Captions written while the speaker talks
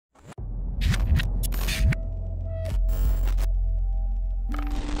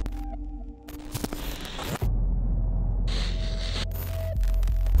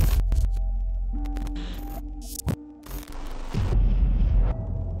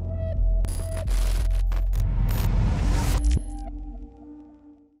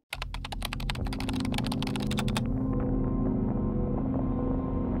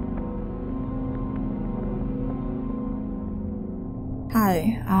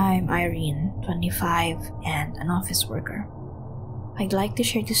Hi, I'm Irene, 25, and an office worker. I'd like to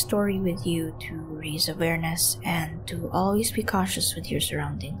share this story with you to raise awareness and to always be cautious with your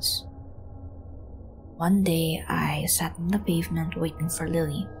surroundings. One day, I sat on the pavement waiting for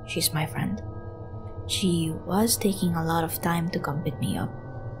Lily. She's my friend. She was taking a lot of time to come pick me up.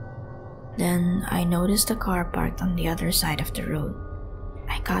 Then, I noticed a car parked on the other side of the road.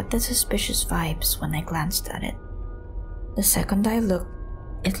 I got the suspicious vibes when I glanced at it. The second I looked,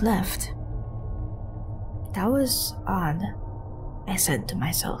 it left. That was odd, I said to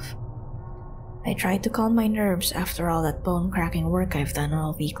myself. I tried to calm my nerves after all that bone-cracking work I've done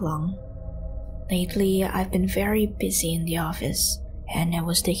all week long. Lately, I've been very busy in the office, and it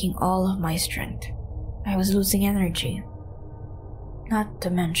was taking all of my strength. I was losing energy. Not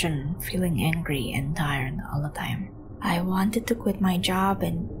to mention feeling angry and tired all the time. I wanted to quit my job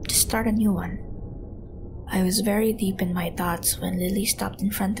and just start a new one. I was very deep in my thoughts when Lily stopped in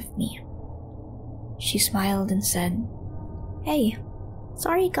front of me. She smiled and said, "Hey,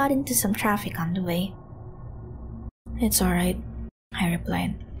 sorry got into some traffic on the way." "It's alright," I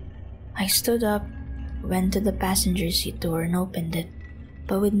replied. I stood up, went to the passenger seat door and opened it,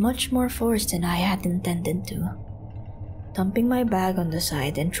 but with much more force than I had intended to, dumping my bag on the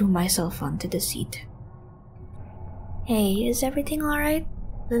side and threw myself onto the seat. "Hey, is everything alright?"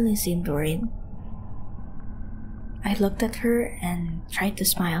 Lily seemed worried. I looked at her and tried to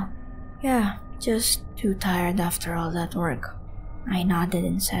smile. "Yeah, just too tired after all that work," I nodded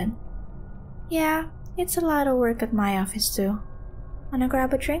and said. "Yeah, it's a lot of work at my office too. Wanna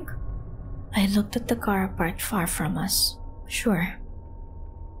grab a drink?" I looked at the car parked far from us. Sure.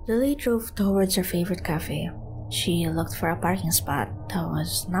 Lily drove towards her favorite cafe. She looked for a parking spot that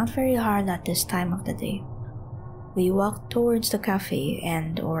was not very hard at this time of the day. We walked towards the cafe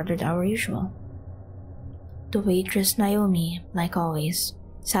and ordered our usual. The waitress Naomi, like always,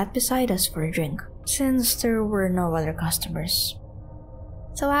 sat beside us for a drink, since there were no other customers.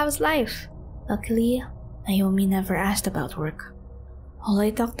 "So how's life?" Luckily, Naomi never asked about work. All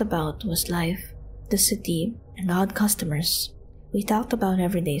I talked about was life, the city, and odd customers. We talked about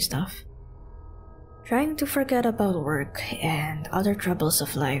everyday stuff. Trying to forget about work and other troubles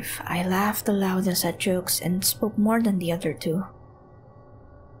of life, I laughed the loudest at jokes and spoke more than the other two.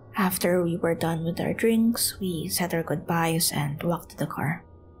 After we were done with our drinks, we said our goodbyes and walked to the car.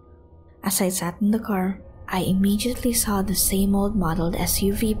 As I sat in the car, I immediately saw the same old modeled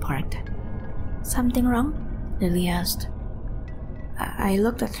SUV parked. "Something wrong?" Lily asked. I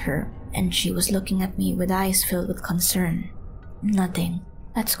looked at her, and she was looking at me with eyes filled with concern. "Nothing.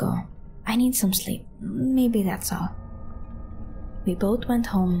 Let's go. I need some sleep. Maybe that's all." We both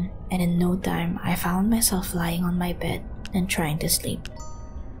went home, and in no time, I found myself lying on my bed and trying to sleep.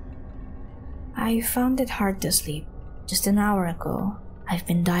 I found it hard to sleep. Just an hour ago, I've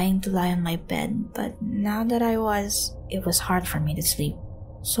been dying to lie on my bed, but now that it was hard for me to sleep.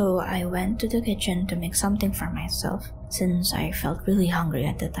 So I went to the kitchen to make something for myself, since I felt really hungry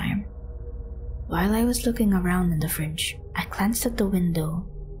at the time. While I was looking around in the fridge, I glanced at the window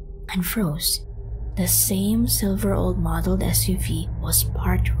and froze. The same silver old modeled SUV was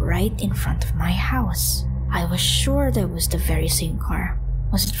parked right in front of my house. I was sure that was the very same car.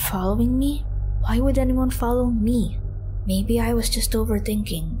 Was it following me? Why would anyone follow me? Maybe I was just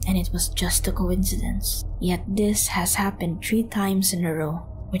overthinking and it was just a coincidence. Yet this has happened 3 times in a row,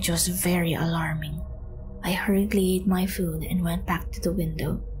 which was very alarming. I hurriedly ate my food and went back to the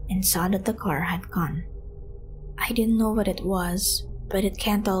window and saw that the car had gone. I didn't know what it was, but it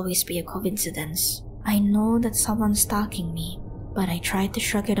can't always be a coincidence. I know that someone's stalking me, but I tried to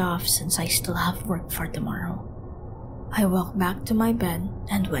shrug it off since I still have work for tomorrow. I walked back to my bed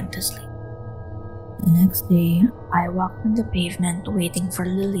and went to sleep. The next day, I walked on the pavement waiting for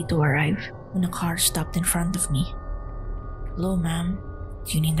Lily to arrive when a car stopped in front of me. "Hello, ma'am.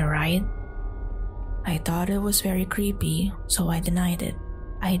 Do you need a ride?" I thought it was very creepy, so I denied it.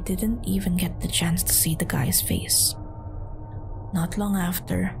 I didn't even get the chance to see the guy's face. Not long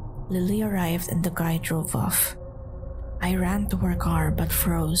after, Lily arrived and the guy drove off. I ran to her car but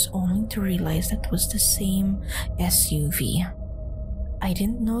froze only to realize that it was the same SUV. I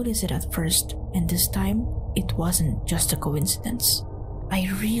didn't notice it at first, and this time, it wasn't just a coincidence. I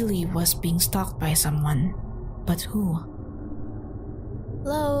really was being stalked by someone. But who?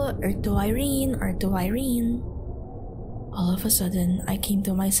 "Hello, Irene. All of a sudden, I came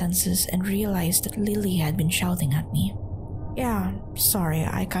to my senses and realized that Lily had been shouting at me. "Yeah, sorry,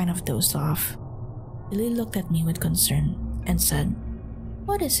 I kind of dozed off." Lily looked at me with concern and said,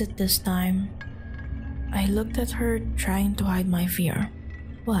 "What is it this time?" I looked at her, trying to hide my fear.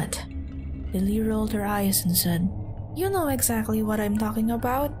 "What?" Lily rolled her eyes and said, You know exactly what I'm talking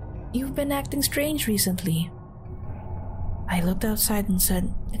about. You've been acting strange recently. I looked outside and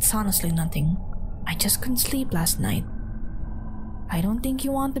said, it's honestly nothing. I just couldn't sleep last night. I don't think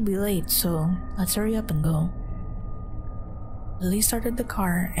you want to be late, so let's hurry up and go. Lily started the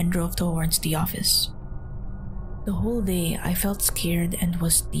car and drove towards the office. The whole day, I felt scared and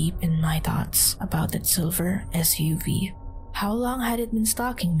was deep in my thoughts about that silver SUV. How long had it been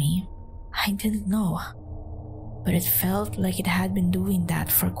stalking me? I didn't know, but it felt like it had been doing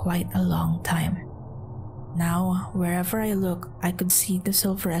that for quite a long time. Now, wherever I look, I could see the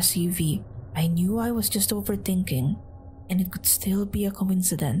silver SUV. I knew I was just overthinking, and it could still be a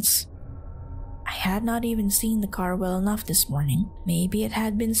coincidence. I had not even seen the car well enough this morning. Maybe it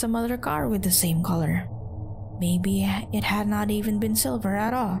had been some other car with the same color. Maybe it had not even been silver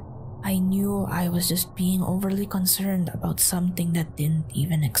at all. I knew I was just being overly concerned about something that didn't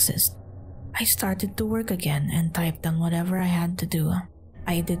even exist. I started to work again and typed down whatever I had to do.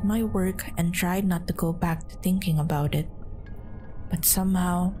 I did my work and tried not to go back to thinking about it. But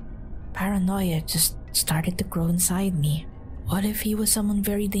somehow, paranoia just started to grow inside me. What if he was someone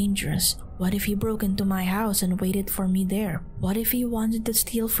very dangerous? What if he broke into my house and waited for me there? What if he wanted to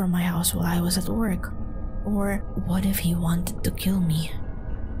steal from my house while I was at work? Or what if he wanted to kill me?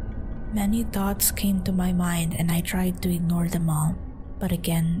 Many thoughts came to my mind and I tried to ignore them all. But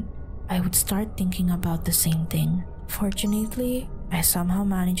again, I would start thinking about the same thing. Fortunately, I somehow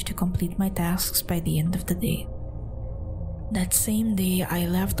managed to complete my tasks by the end of the day. That same day, I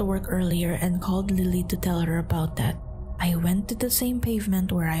left to work earlier and called Lily to tell her about that. I went to the same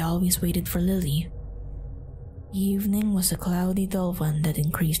pavement where I always waited for Lily. The evening was a cloudy, dull one that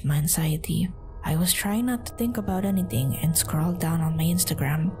increased my anxiety. I was trying not to think about anything and scrolled down on my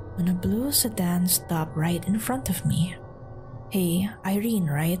Instagram when a blue sedan stopped right in front of me. Hey, Irene,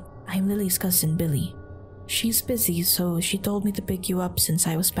 right? I'm Lily's cousin Billy. She's busy, so she told me to pick you up since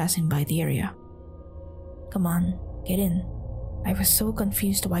I was passing by the area. Come on, get in. I was so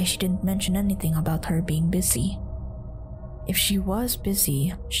confused why she didn't mention anything about her being busy. If she was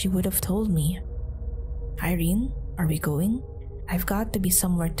busy, she would have told me. Irene, are we going? I've got to be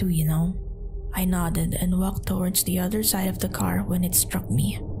somewhere too, you know. I nodded and walked towards the other side of the car when it struck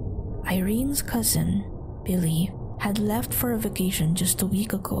me. Irene's cousin, Billy, had left for a vacation just a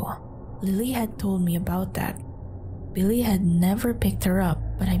week ago. Lily had told me about that. Billy had never picked her up,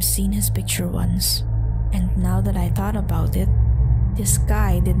 but I've seen his picture once. And now that I thought about it, this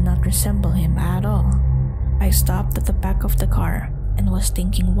guy did not resemble him at all. I stopped at the back of the car and was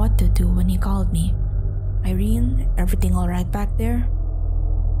thinking what to do when he called me. Irene, everything alright back there?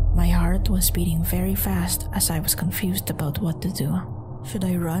 My heart was beating very fast as I was confused about what to do. Should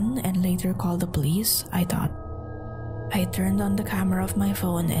I run and later call the police? I thought. I turned on the camera of my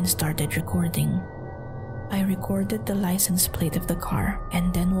phone and started recording. I recorded the license plate of the car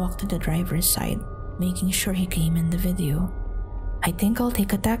and then walked to the driver's side, making sure he came in the video. I think I'll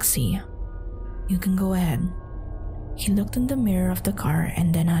take a taxi. You can go ahead. He looked in the mirror of the car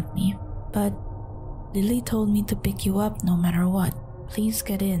and then at me. But Lily told me to pick you up no matter what. Please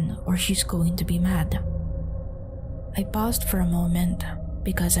get in or she's going to be mad. I paused for a moment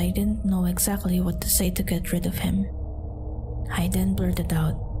because I didn't know exactly what to say to get rid of him. I then blurted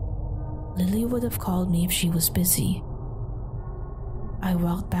out, Lily would have called me if she was busy. I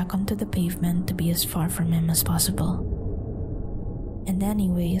walked back onto the pavement to be as far from him as possible. And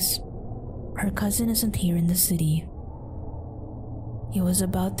anyways, her cousin isn't here in the city. He was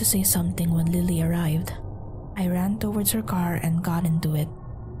about to say something when Lily arrived. I ran towards her car and got into it.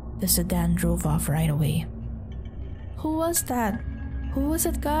 The sedan drove off right away. Who was that? Who was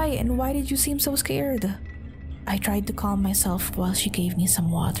that guy and why did you seem so scared? I tried to calm myself while she gave me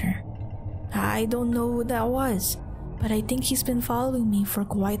some water. I don't know who that was, but I think he's been following me for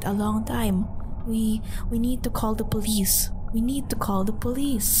quite a long time. We need to call the police. We need to call the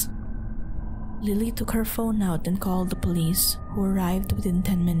police. Lily took her phone out and called the police, who arrived within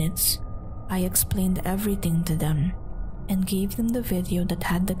 10 minutes. I explained everything to them and gave them the video that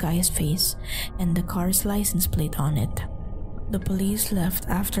had the guy's face and the car's license plate on it. The police left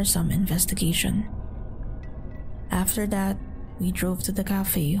after some investigation. After that, we drove to the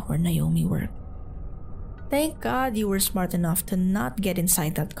cafe where Naomi worked. Thank God you were smart enough to not get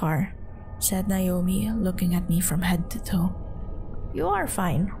inside that car, said Naomi, looking at me from head to toe. You are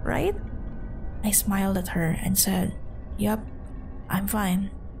fine, right? I smiled at her and said, Yup, I'm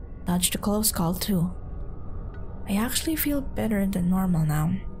fine. Dodged a close call too. I actually feel better than normal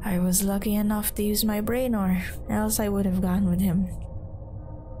now. I was lucky enough to use my brain or else I would have gone with him.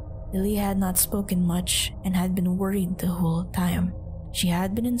 Lily had not spoken much and had been worried the whole time. She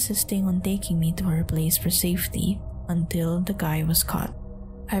had been insisting on taking me to her place for safety until the guy was caught.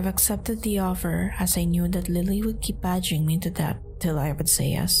 I've accepted the offer as I knew that Lily would keep badgering me to death till I would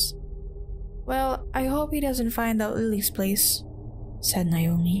say yes. "Well, I hope he doesn't find out Lily's place," said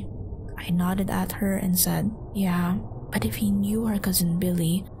Naomi. I nodded at her and said, "Yeah, but if he knew our cousin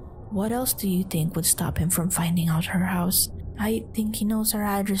Billy, what else do you think would stop him from finding out her house? I think he knows our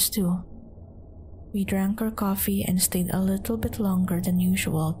address too." We drank our coffee and stayed a little bit longer than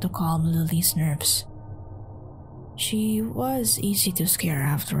usual to calm Lily's nerves. She was easy to scare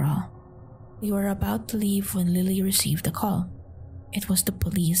after all. We were about to leave when Lily received a call. It was the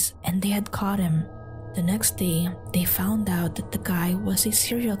police and they had caught him. The next day, they found out that the guy was a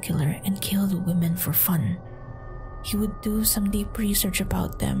serial killer and killed women for fun. He would do some deep research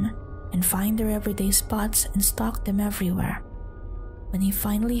about them and find their everyday spots and stalk them everywhere. When he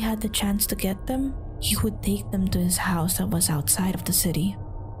finally had the chance to get them, he would take them to his house that was outside of the city.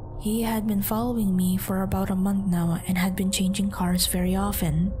 He had been following me for about a month now and had been changing cars very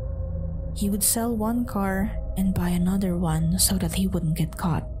often. He would sell one car and buy another one so that he wouldn't get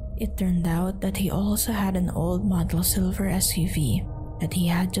caught. It turned out that he also had an old model silver SUV that he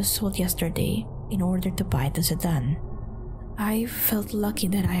had just sold yesterday in order to buy the sedan. I felt lucky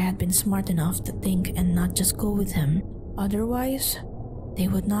that I had been smart enough to think and not just go with him. Otherwise, they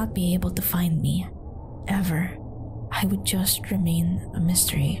would not be able to find me. Ever. I would just remain a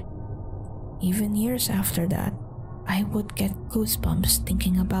mystery. Even years after that, I would get goosebumps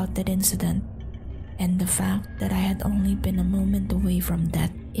thinking about that incident and the fact that I had only been a moment away from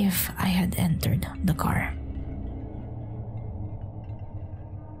death if I had entered the car.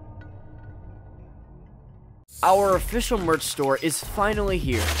 Our official merch store is finally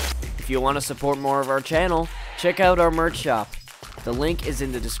here. If you want to support more of our channel, check out our merch shop. The link is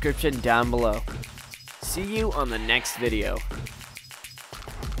in the description down below. See you on the next video.